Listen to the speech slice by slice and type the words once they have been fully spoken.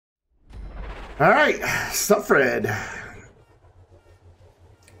All right, StuntFRED.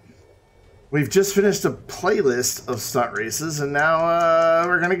 We've just finished a playlist of stunt races, and now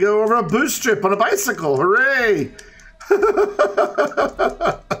we're gonna go over a boost trip on a bicycle. Hooray!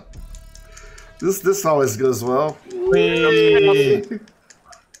 This always goes well.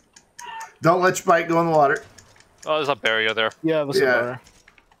 Don't let your bike go in the water. Oh, there's a barrier there. Yeah, there's a barrier.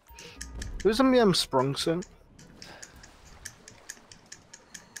 Who's in the sprung suit?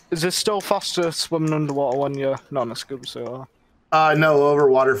 Is it still faster swimming underwater when you're not in a scuba suit? Or? No, over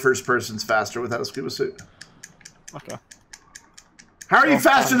water first person's faster without a scuba suit. Okay. How are you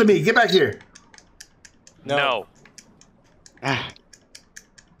faster than me? Get back here. No.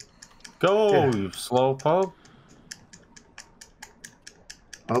 Go, you slow pug.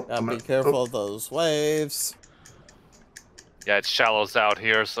 Oh, be careful of those waves. Yeah, it shallows out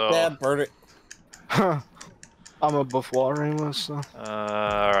here, so... Yeah, burn it. I'm above water anyway, so...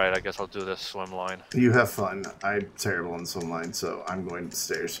 Alright, I guess I'll do this swim line. You have fun. I'm terrible in swim line, so I'm going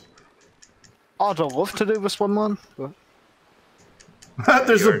upstairs. I'd love to do the swim line, but...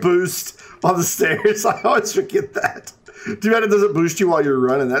 There's a boost on the stairs. I always forget that. Too bad it doesn't boost you while you're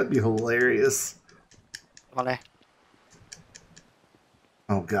running. That'd be hilarious. Funny.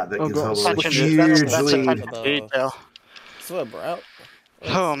 Oh god, that gives a huge lead. Swim route.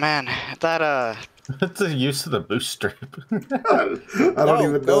 Oh man, that What's the use of the boost strip? I don't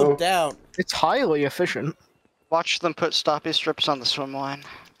even know. Go down. It's highly efficient. Watch them put stoppie strips on the swim line.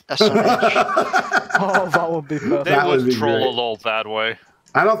 Oh, that would be perfect. They would troll a little that way.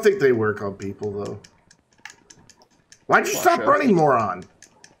 I don't think they work on people though. Why'd you stop running, moron?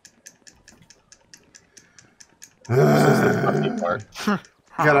 God,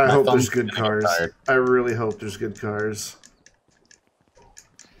 I hope there's good cars. I really hope there's good cars.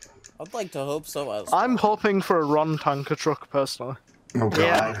 I'd like to hope so as well. I'm hoping for a Ron tanker truck, personally. Oh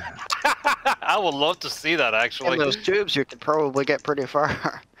god. Yeah. I would love to see that, actually. In those tubes, you could probably get pretty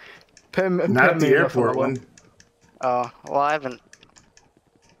far. Not the airport one. Oh, well, I haven't.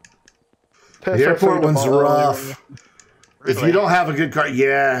 The airport one's rough. Really? If you don't have a good car,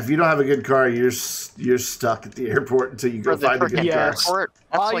 if you don't have a good car, you're stuck at the airport until you go find a good car.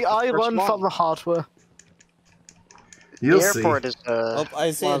 I learned from the hardware. You'll the airport is one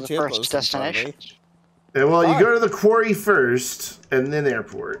of the first destinations. Yeah, well, you go to the quarry first, and then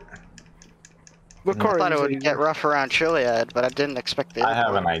airport. I thought it would get rough around Chiliad, but I didn't expect the airport. I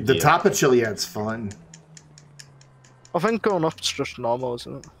have an idea. The top of Chiliad's fun. I think going up's just normal,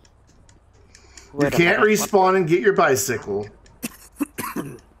 isn't it? You can't respawn and get your bicycle.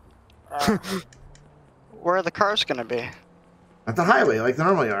 Where are the cars going to be? At the highway, like they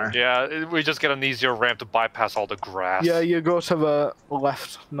normally are. Yeah, we just get an easier ramp to bypass all the grass. Yeah, you go to the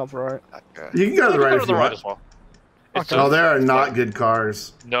left, not the right. Okay. You can go to the right if you want. As well. Oh, there are not good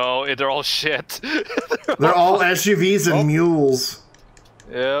cars. No, they're all shit. They're all SUVs and mules.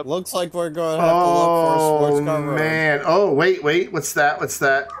 Yep. Looks like we're going to have to look for a sports car road. Man. Oh, wait. What's that? What's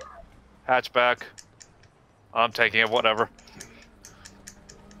that? Hatchback. I'm taking it, whatever.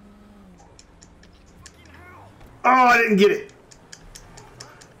 Oh, I didn't get it.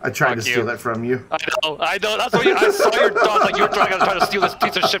 I tried to steal that from you. I know. That's what I saw your dog like you were trying to steal this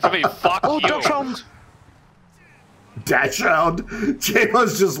piece of shit from me. Fuck you. Dash round. Dash round.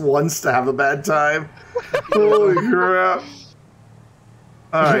 J-Mo's just wants to have a bad time. Holy crap.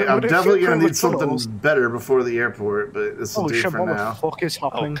 Alright, I'm definitely gonna need something better before the airport, but this will do for now. What the fuck is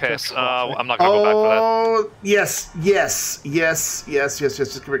happening? Okay, I'm not gonna go back for that. Yes. Just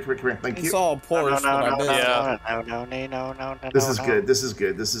come here. Thank you. It's all Porsche. No. This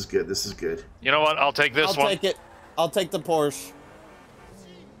is good. You know what? I'll take this one. I'll take it. I'll take the Porsche.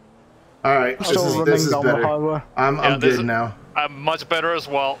 Alright, this is better. I'm good now. I'm much better as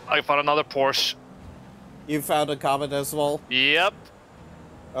well. I found another Porsche. You found a Comet as well? Yep.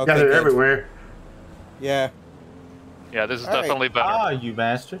 Okay, got it everywhere. Yeah. Yeah, this is definitely better. Ah, you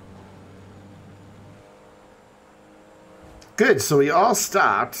bastard. Good, so we all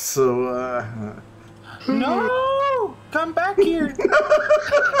stopped, so No! Come back here!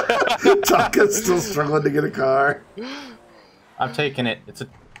 Taka's still struggling to get a car. I'm taking it. It's a...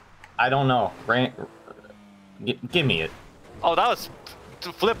 I don't know. Give me it. Oh, that was...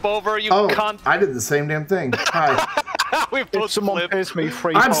 To flip over, you cunt. I did the same damn thing. Hi. We both someone pays me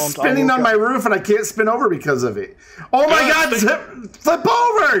 £3, I'm spinning on my roof and I can't spin over because of it. Oh my god, flip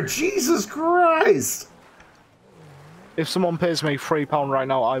over! Jesus Christ! If someone pays me £3 right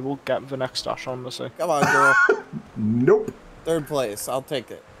now, I will get the next dash on the sea. Come on, girl. Nope. Third place. I'll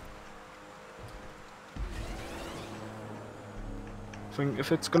take it. I think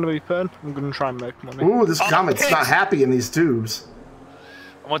if it's going to be pen, I'm going to try and make money. Ooh, this comet's not happy in these tubes.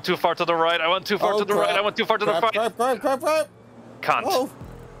 I went too far to the right. I went too far to the right. I went too far to the right. Crap. Cunt. Oh.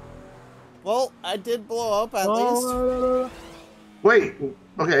 Well, I did blow up at least. Wait.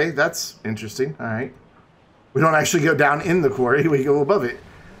 Okay, that's interesting. All right. We don't actually go down in the quarry. We go above it.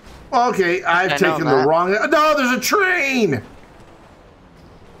 Okay, I've taken the wrong... No, there's a train!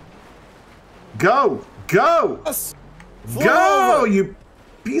 Go! Yes. Go, you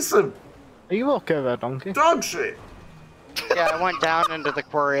piece of... Are you okay there, donkey? Dog shit. Yeah, I went down into the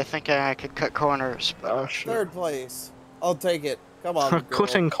quarry. I think I could cut corners. But... Oh, shit. Third place. I'll take it. Come on, girl.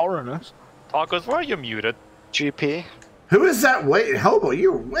 Cutting coroners? Tacos, why are you muted? GP. Who is that way? Hobo,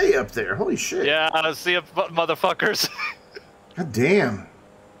 you're way up there. Holy shit. Yeah, see ya, motherfuckers. God damn.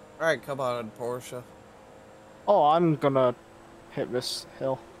 Alright, come on, Porsche. Oh, I'm gonna hit this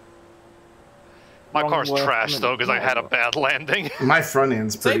hill. My Wrong car's way. trashed though because I had a bad landing. My front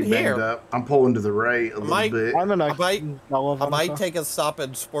end's pretty Same banged here. up. I'm pulling to the right a little bit. I'm in a I might take a stop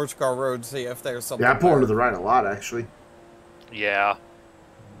in Sports Car Road, see if there's something. Yeah, I'm pulling to there. the right a lot, actually. Yeah.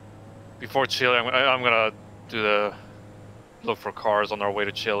 Before Chile, I'm gonna do the look for cars on our way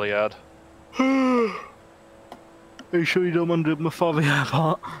to Chiliad. Are you sure you don't want to do my father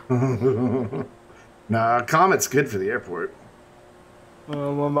airport? Nah, Comet's good for the airport.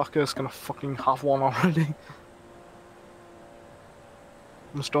 Well, Marco's gonna fucking have one already.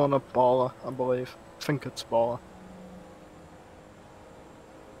 I'm still on a baller, I believe. I think it's baller.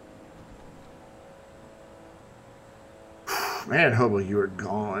 Man, Hobo, you are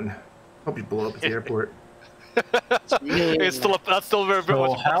gone. Hope you blow up at the airport. It's still that's still very So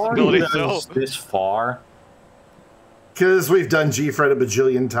much a how are possibility. you So guys this far? Because we've done gfred a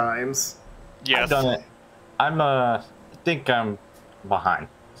bajillion times. yes, I've done it. I think I'm behind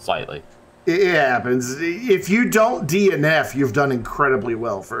slightly. It happens. If you don't DNF, you've done incredibly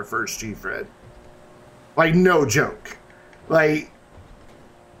well for a first gfred. Like, no joke. Like,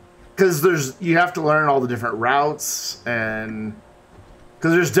 because you have to learn all the different routes, and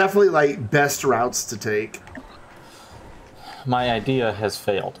because there's definitely like best routes to take. My idea has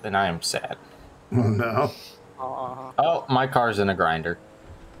failed, and I am sad. Oh no. Oh, my car's in a grinder.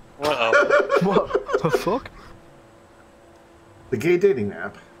 Uh-oh. What the fuck? The gay dating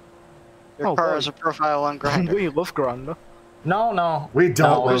app. Your car has a profile on Grindr. We love Grindr. No. We don't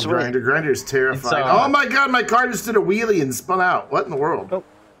No, love Grinder. Grinder's terrifying. It's, Oh my god, my car just did a wheelie and spun out. What in the world? Oh,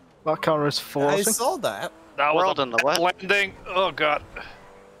 that car is I forcing. saw that. That was World in the what? landing. Oh god.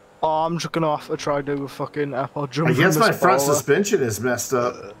 Oh, I'm just gonna have to try to do a fucking airport jump. I guess from my this front baller. suspension is messed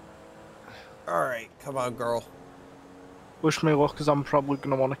up. Alright, come on, girl. Wish me luck, because I'm probably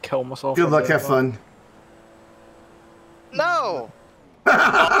gonna want to kill myself. Good a luck, bit, have but- fun. No!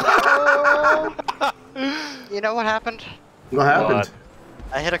 You know what happened? What happened? What?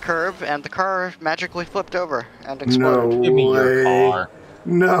 I hit a curb and the car magically flipped over and No exploded. Give me your way. car.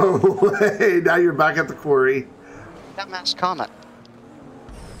 No way. Now you're back at the quarry. Dumbass Comet.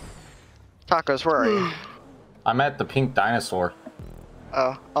 Tacos, where are you? I'm at the pink dinosaur.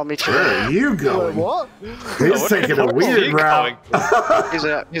 Oh, I'll meet you Where there. are you Wait, going? what? He's taking a weird route.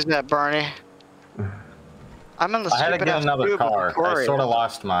 He's at Barney. I'm in the I had to stupid get ass another tube of the car. I quarry. sort of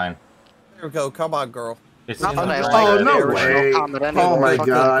lost mine. Here we go. Come on, girl. It's Not in that the I grinder. like Oh, the no original way. Comet Oh anyway. my Fuck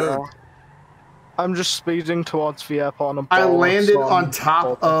God. that girl. I'm just speeding towards the airport on a I baller, landed so I'm on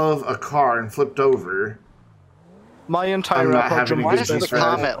top of a car and flipped over. my entire I'm not airport having a jump Why good is does the G-Fred.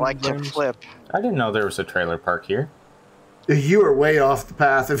 Comet like to range. flip? I didn't know there was a trailer park here. You are way off the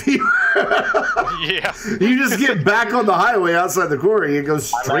path. If you Yeah. you just get back on the highway outside the quarry, it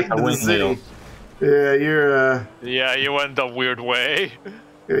goes I'm straight at the into the windmill. city. Yeah, you're Yeah, you went a weird way.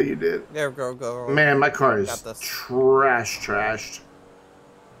 yeah, you did. There we go, girl. Man, my car is Got this. trashed.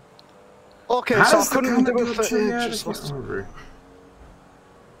 Okay, How so I does the couldn't Comet do go it to for Chiliad? I ages. can't remember.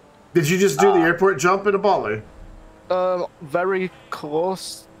 Did you just do the airport jump in a baller? Very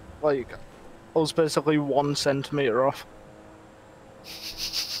close. Like, I was basically 1 centimeter off.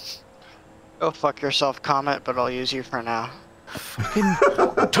 Go fuck yourself, Comet, but I'll use you for now.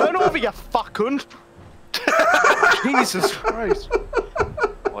 Fucking turn over, you fucking! Jesus Christ!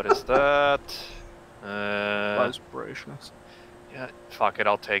 What is that? That's braceness. Yeah, fuck it,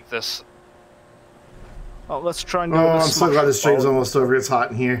 I'll take this. Oh, let's try and do Oh, this. I'm so glad the stream's almost over. It's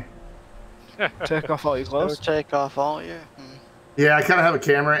hot in here. Take off all your Go clothes. take off all you. Yeah, I kind of have a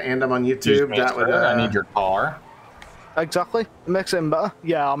camera and I'm on Excuse YouTube. me, That would. sir, I need your car. Exactly. It makes it better.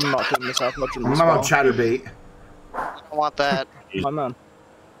 Yeah, I'm not doing this out much in I'm this not on bar. Chatterbait. I want that. My man.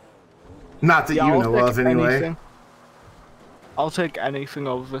 Not that Yeah, you I'll know take of, anyway. anything. I'll take anything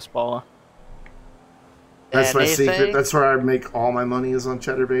over this baller. That's my secret. Anything? That's where I make all my money is on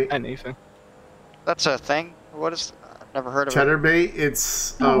Chatterbait. Anything. That's a thing. What is? Never heard of it. Chedarbait,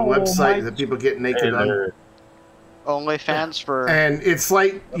 it's a website that people get naked on. OnlyFans for... And it's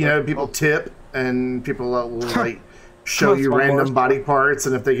like, you know, people tip, and people will, like, show you random body parts,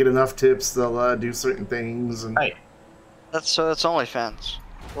 and if they get enough tips, they'll do certain things. And That's OnlyFans.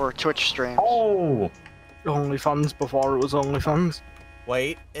 Or Twitch streams. Oh! OnlyFans before it was OnlyFans.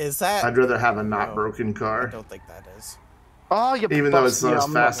 Wait, is that... I'd rather have a not broken car. I don't think that is. Oh, you Even though it's not as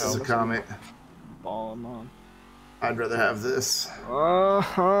fast as a Comet. Oh, man. I'd rather have this.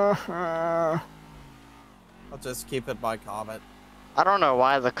 I'll just keep it my Comet. I don't know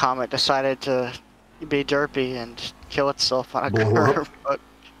why the Comet decided to be derpy and kill itself on a curve, but...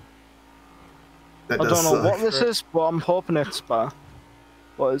 I don't know what this is, but I'm hoping it's bad.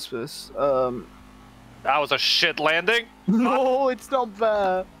 What is this? That was a shit landing. No, it's not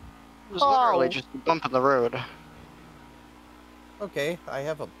bad. It was literally just a bump in the road. Okay, I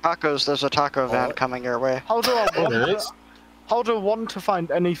have a... Tacos, there's a taco van coming your way. How do I want to find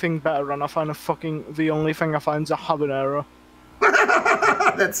anything better, and I find the only thing I find is a habanero.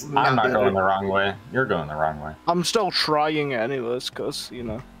 That's not I'm not better. going the wrong way. You're going the wrong way. I'm still trying it anyways, because, you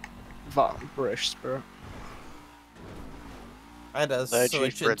know, that British spirit. I had to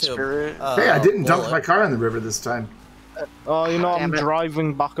switch into... spirit. Hey, I didn't dump my car in the river this time. Oh, you know, I'm Damn it.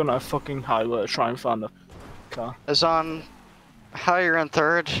 driving back on a fucking highway to try and find a car. Is on... How you're in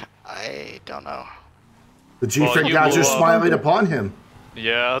third? I don't know. The gfred guys are smiling upon him.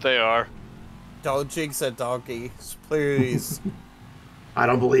 Yeah, they are. Don't jinx it, donkey. Please. I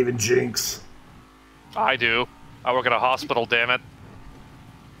don't believe in jinx. I do. I work at a hospital, damn it.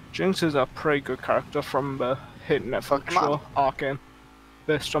 Jinx is a pretty good character from the hit Netflix show, Arcane,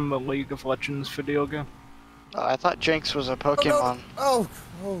 based on the League of Legends video game. Oh, I thought Jinx was a Pokemon. Oh,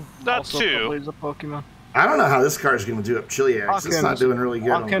 no. That Also too. probably is a Pokemon. I don't know how this car is going to do up Chiliax. It's not doing really good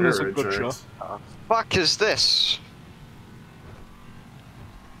on the Arcane is a railroad good show. tracks. Fuck is this?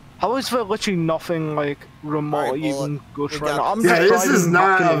 How is there literally nothing like remotely Alright, well, even good we right got now? this. Yeah, this is driving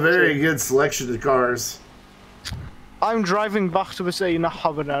back not in a very good selection of cars. I'm driving back to the city in a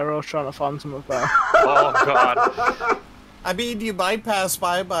habanero trying to find something better. Oh god. I mean, you might pass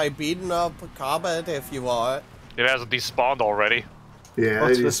by beating up a Comet if you want. It hasn't despawned already. Yeah,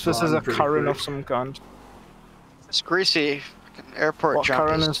 What's they this? This is spawn a pretty Karen quick. of some kind. This greasy fucking airport What jump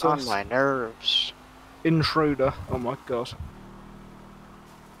Karen is is on this? my nerves. Intruder. Oh my god.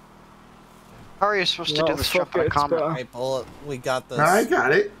 How are you supposed to No, do this fuck jump on it, a it's Comet? better. Alright, Bullet, we got this. I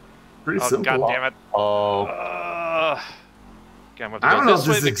got it. Pretty Oh simple. god damn it. Oh, Okay, I'm gonna I go don't know if this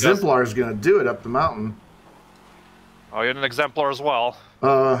way this because- exemplar is going to do it up the mountain. Oh, you're an exemplar as well.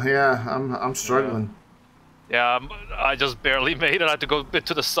 Yeah, I'm struggling. Yeah, I just barely made it. I had to go a bit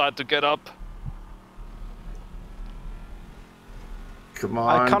to the side to get up. Come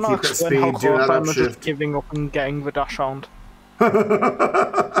I on, cannot keep that explain how speed, do close not I'm just upshift. giving up and getting the dash round.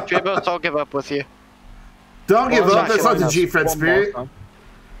 Jabos, I'll give up with you. Don't give Well, up, that's not the Join us gfred one more spirit. time.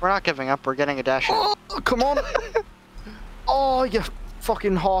 We're not giving up, we're getting a dash. Oh, come on! Oh, you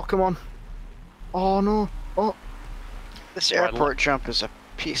fucking hawk, come on. Oh no. Oh, This airport jump is a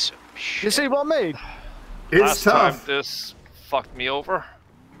piece of shit. you see what I mean? It's Last tough. time this fucked me over.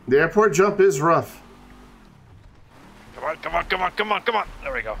 The airport jump is rough. Come on, come on, come on, come on, come on.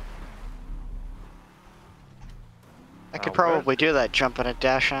 There we go. I could Oh, probably do that jump in a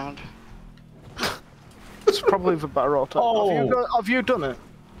dash round. It's probably the better alternative. Have you done it?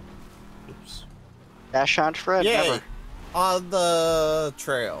 oops. Dash round, Fred? Yay! Never. On the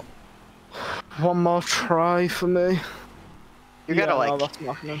trail. One more try for me. You gotta, no, like, that's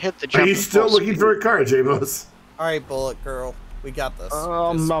not happening. hit the jump. Are you at still full looking speed. for a car, J-Bos? Alright, Bullet Girl. We got this.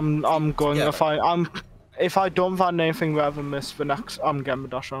 I'm going to together. find. If I don't find anything we ever miss for next, I'm getting the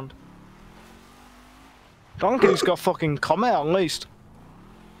dash round. Donkey's got fucking Comet at least.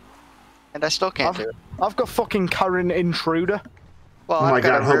 And I still can't do it. I've got fucking Karen Intruder. Well, Oh my I've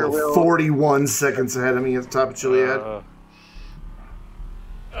got god, a rear Hobo, wheel. 41 seconds ahead of me at the top of Chiliad.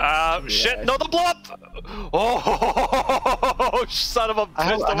 Shit, no, the blow up! Oh, son of a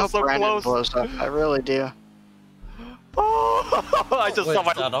I bitch, hope, that was so Brandon close. blows up. I really do. Oh, I just saw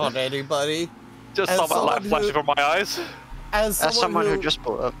Wish that my, on anybody. just as saw my someone light flash who- before my eyes. As Someone who just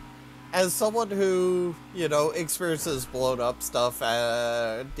blew up. As someone who, you know, experiences blown up stuff on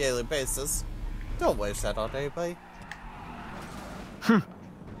a daily basis, don't wish that on anybody.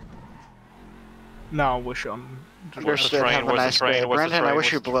 No, I wish I'm. Understood. train? Have a Where's the nice train? day. Where's the Brandon, I train?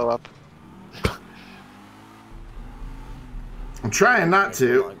 wish you blow up. I'm trying not Come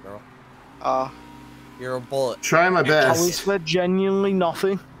to. on, girl. You're You're a bullet. Trying my How best. is there genuinely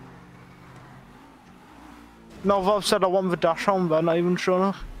nothing? No, I've said I want the dash on, they're not even showing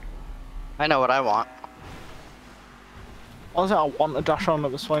up. I know what I want. Also, I want to dash on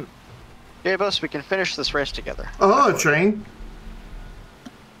at this point. Yeah, boss, we can finish this race together. Oh, train.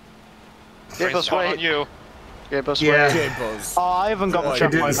 Yeah, boss, Train wait. on you. Yeah, boss, Yeah. wait. J-Buzz. Oh, I haven't got the It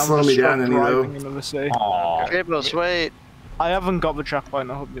checkpoint. didn't I'm slow just me down stuck any, though. driving into the sea. Aww. Yeah, boss, wait. I haven't got the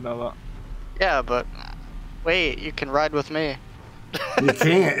checkpoint. I hope you know that. Yeah, but wait, you can ride with me. You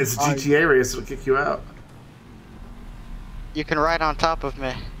can't. It's a GTA race. It'll kick you out. You can ride on top of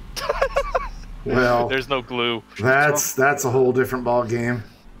me. Well, There's no glue. that's a whole different ball game.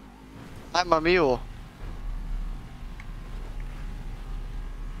 I'm a mule.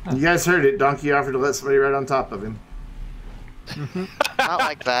 You guys heard it. Donkey offered to let somebody ride on top of him. Not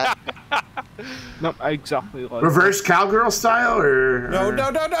like that. Not exactly like Reverse cowgirl style, or No, no,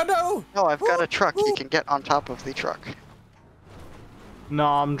 no, no, no! No, I've got a truck. You can get on top of the truck. No,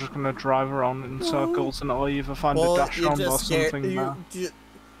 I'm just gonna drive around in circles and I'll either find a Well, dash you on or just something gave, there.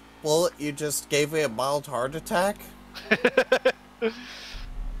 well, you just gave me a mild heart attack.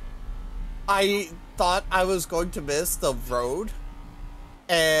 I thought I was going to miss the road,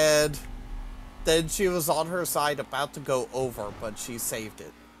 and then she was on her side about to go over, but she saved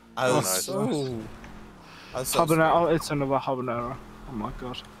it. I was nice. so... I was so Habanero, scared. it's another habanero. Oh my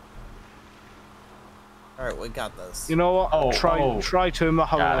god. Alright, we got this. You know what? Oh, try to my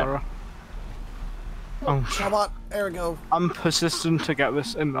habanero. Oh, Come on, there we go. I'm persistent to get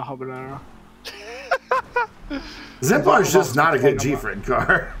this in the habanero. Ziplar's just not a good gfred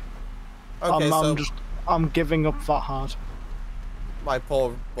car. Okay, so I'm giving up that hard. my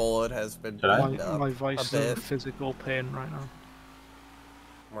poor bullet has been Did I? beaten up My a voice is bit. in physical pain right now.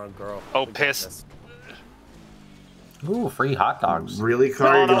 Come on, girl. Oh, We got piss. this. Ooh, free hot dogs. Really,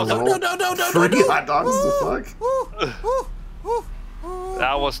 car? You gonna No, roll no, free no. hot dogs? The fuck?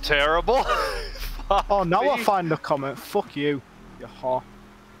 That was terrible. Oh, now I me. find the comment. Fuck you, you whore.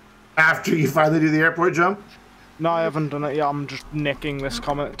 After you finally do the airport jump? No, I haven't done it yet. I'm just nicking this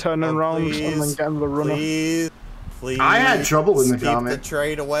comment, turning around, and then please, getting the runner. Please. I had trouble in the keep comment. the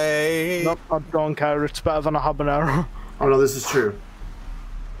trade away. Nope, I don't care. It's better than a habanero. Oh no, this is true.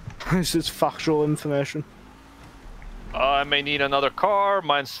 This is factual information. I may need another car.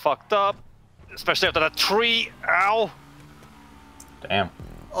 Mine's fucked up. Especially after that tree. Ow. Damn.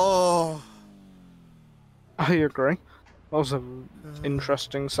 Oh. I agree. That was an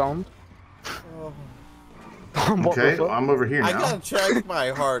interesting sound. What Okay, the fuck? I'm over here I now. gotta check my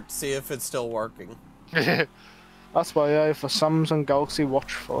heart, see if it's still working. That's why I have a Samsung Galaxy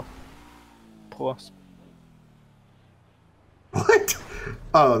Watch for Plus. What?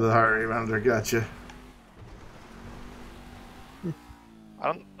 Oh, the heart rate monitor. Gotcha.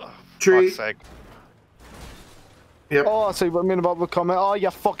 I don't. Tree. Fuck's sake. Yep. Oh, I see what I mean about the comment. Oh, you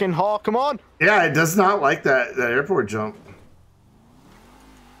fucking whore, come on! Yeah, it does not like that airport jump.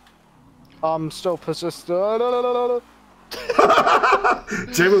 I'm still persistent.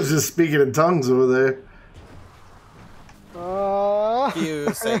 Jay was just speaking in tongues over there.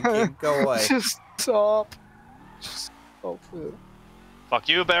 You say keep go away. Just stop. Just stop it. Fuck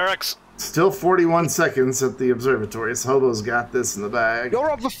you, barracks. Still 41 seconds at the observatory. So Hobo's got this in the bag. You're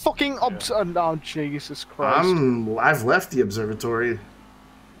at the fucking oh, Jesus Christ. I've left the observatory.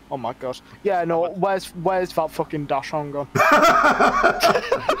 Oh my god. Yeah, no, where's that fucking dash on gone?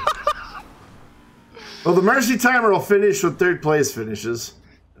 Well, the Mercy timer will finish when third place finishes.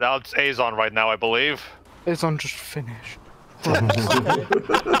 That's A's on right now, I believe. It's on just finish.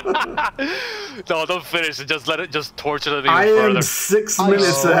 No, don't finish it. Just let it just torture it even I further. am 6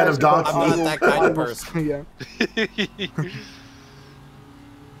 minutes ahead of I'm Donkey. not that kind of person. Yeah.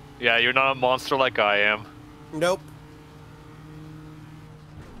 Yeah, you're not a monster like I am. Nope.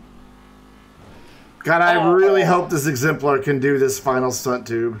 God, I really hope this exemplar can do this final stunt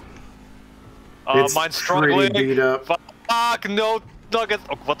tube. It's Mine's pretty struggling. beat up. Fuck, no nuggets.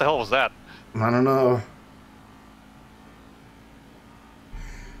 Oh, what the hell was that? I don't know.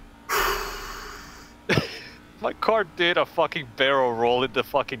 My car did a fucking barrel roll in the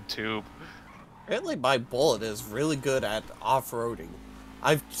fucking tube. Apparently my bullet is really good at off-roading.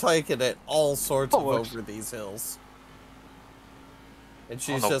 I've taken it all sorts of works. over these hills. And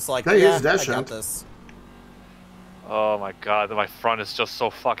she's no. just like, Hey, yeah, here's that I shot. got this. Oh my god, my front is just so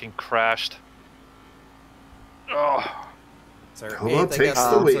fucking crashed. Oh. Is there Hobo anything takes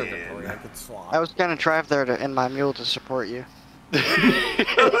at the observatory win. I could swap? I was gonna drive there in my mule to support you.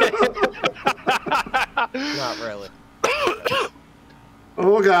 Not really.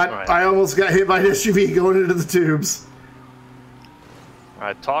 Oh god, Right. I almost got hit by an SUV going into the tubes.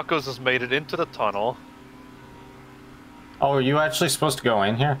 Alright, Tacos has made it into the tunnel. Oh, are you actually supposed to go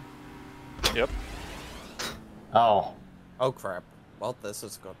in here? Yep. Oh. Oh crap. Well, this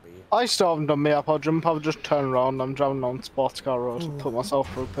is gonna be. I still haven't done my airport jump. I've just turned around. I'm driving on sports car road and put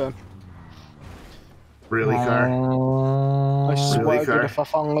myself through pain. Really, car? I swear Really, to car? God, if I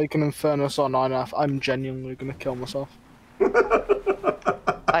found like an Inferno or 9.5, I'm genuinely gonna kill myself.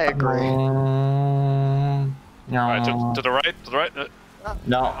 I agree. No. Alright, to the right, to the right.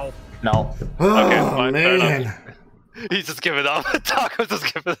 No. No. Oh, Okay, fine, fair man. enough. He's just giving up. Taco's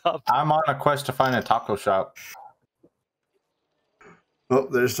just giving up. I'm on a quest to find a taco shop. Oh,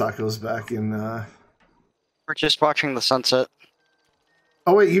 there's Tacos back in... We're just watching the sunset.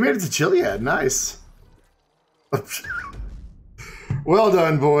 Oh, wait, you made it to Chiliad. Nice. Well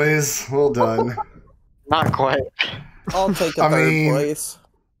done, boys. Well done. Not quite. I'll take a third place.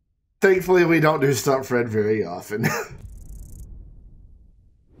 Thankfully, we don't do StuntFRED very often.